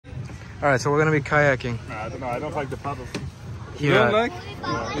Alright, so we're gonna be kayaking. Nah, I don't know. I don't like the paddles. You don't like?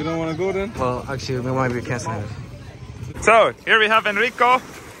 Yeah. You don't want to go then? Well, actually, we might be canceling it. So, here we have Enrico.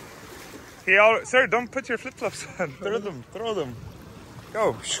 Sir, don't put your flip-flops on. Throw them. Throw them.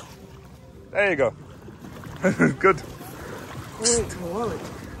 Go. There you go. Good. Wait, my wallet.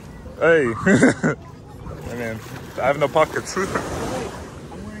 Hey. I mean, I have no pockets. I'm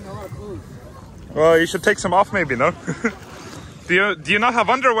wearing a lot of clothes. Well, you should take some off maybe, no? Do you not have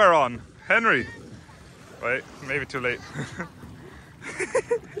underwear on, Henry? Wait, maybe too late.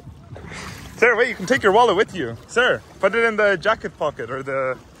 Sir, wait, you can take your wallet with you. Sir, put it in the jacket pocket or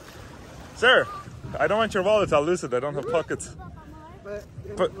the... Sir, I don't want your wallet, I'll lose it, I don't have pockets.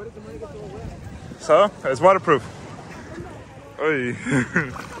 But what if the money gets all wet? So, it's waterproof. Oy.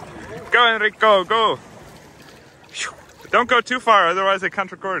 Go, Enrico, go. Don't go too far, otherwise I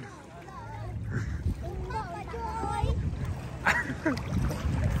can't record.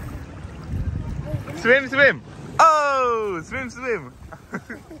 Swim, swim. Oh, swim, swim.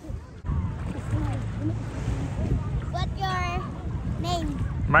 What's your name?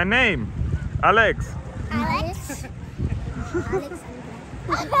 My name, Alex. Alex? Alex.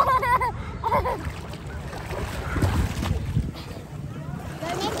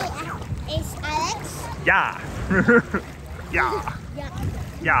 Your name is Alex? Yeah. Yeah. Yeah.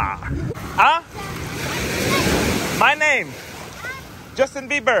 Yeah. Huh? My name, Justin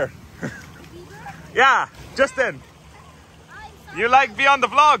Bieber. Yeah, Justin. You like be on the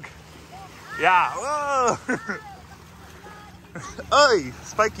vlog? Yeah. Whoa. Oi,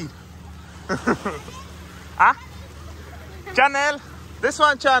 spiky. Huh? Channel? This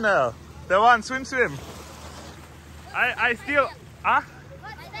one channel. The one swim swim. I still huh?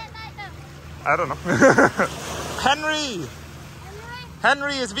 I don't know. Henry.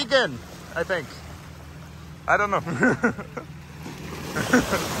 Henry is vegan, I think. I don't know.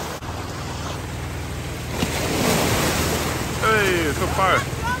 Hey, so far.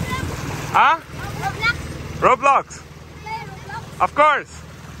 Huh? Roblox. Of course.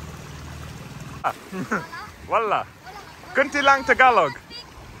 Wala. Kunti lang Tagalog.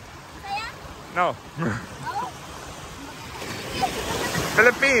 No.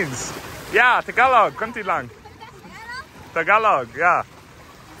 Philippines. Yeah, Tagalog. Kunti lang. Tagalog, yeah.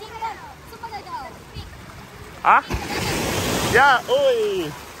 Huh? Yeah,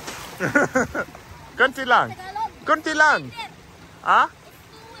 oi. Kunti lang. Kunti lang. Huh?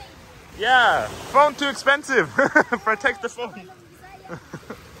 Yeah. Phone too expensive. Protect the phone.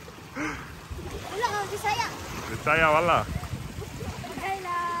 Bisaya wala.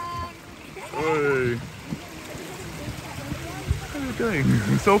 Oi. What are you doing?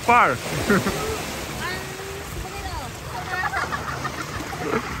 So far.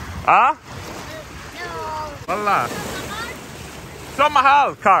 Huh? Wala. So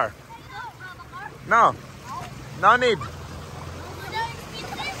mahal car. No. No need.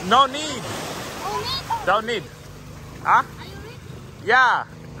 No need. Don't need. Huh? Yeah.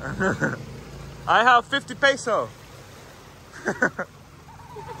 I have 50 peso.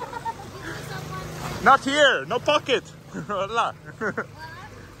 Not here. No pocket.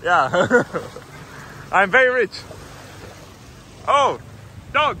 Yeah. I'm very rich. Oh,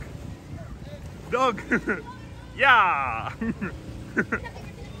 dog. Dog. Yeah.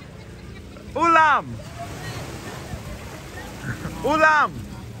 Ulam. Ulam.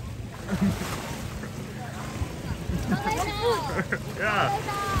 Yeah.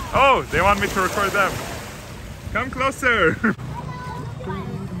 Oh, they want me to record them. Come closer.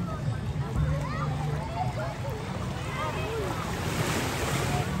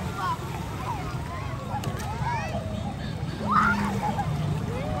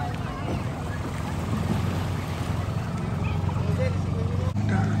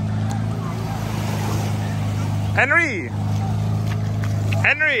 Henry!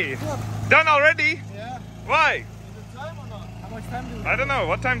 Henry! Done already? Yeah. Why? Is it time or not? How much time do we I don't know.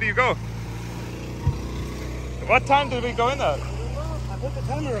 What time do you go? What time did we go in at? I put the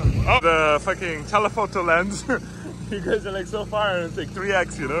timer on. Oh, the fucking telephoto lens. You guys are like so far and it's like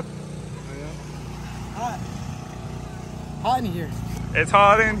 3x, you know? Oh, yeah. Hot. Hot in here. It's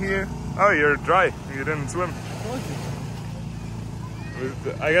hot in here. Oh, you're dry. You didn't swim.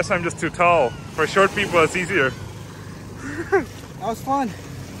 I guess I'm just too tall. For short people, it's easier. That was fun.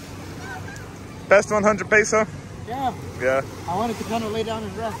 Best 100 peso? Yeah. Yeah. I wanted to kind of lay down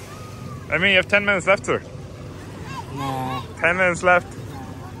and rest. I mean, you have 10 minutes left, sir. Nah. 10 minutes left.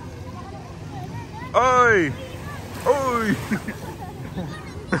 Oi! Oi!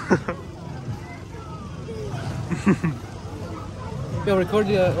 Maybe I'll record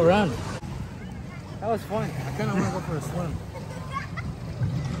you around. That was fun. I kind of want to go for a swim.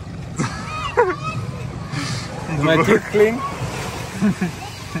 My teeth clean.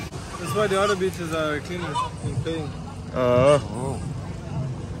 That's why the other beaches are cleaner and paying. Oh.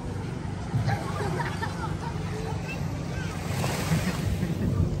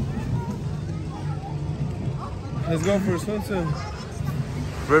 Let's go for a swim.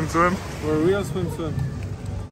 Swim. For a real swim.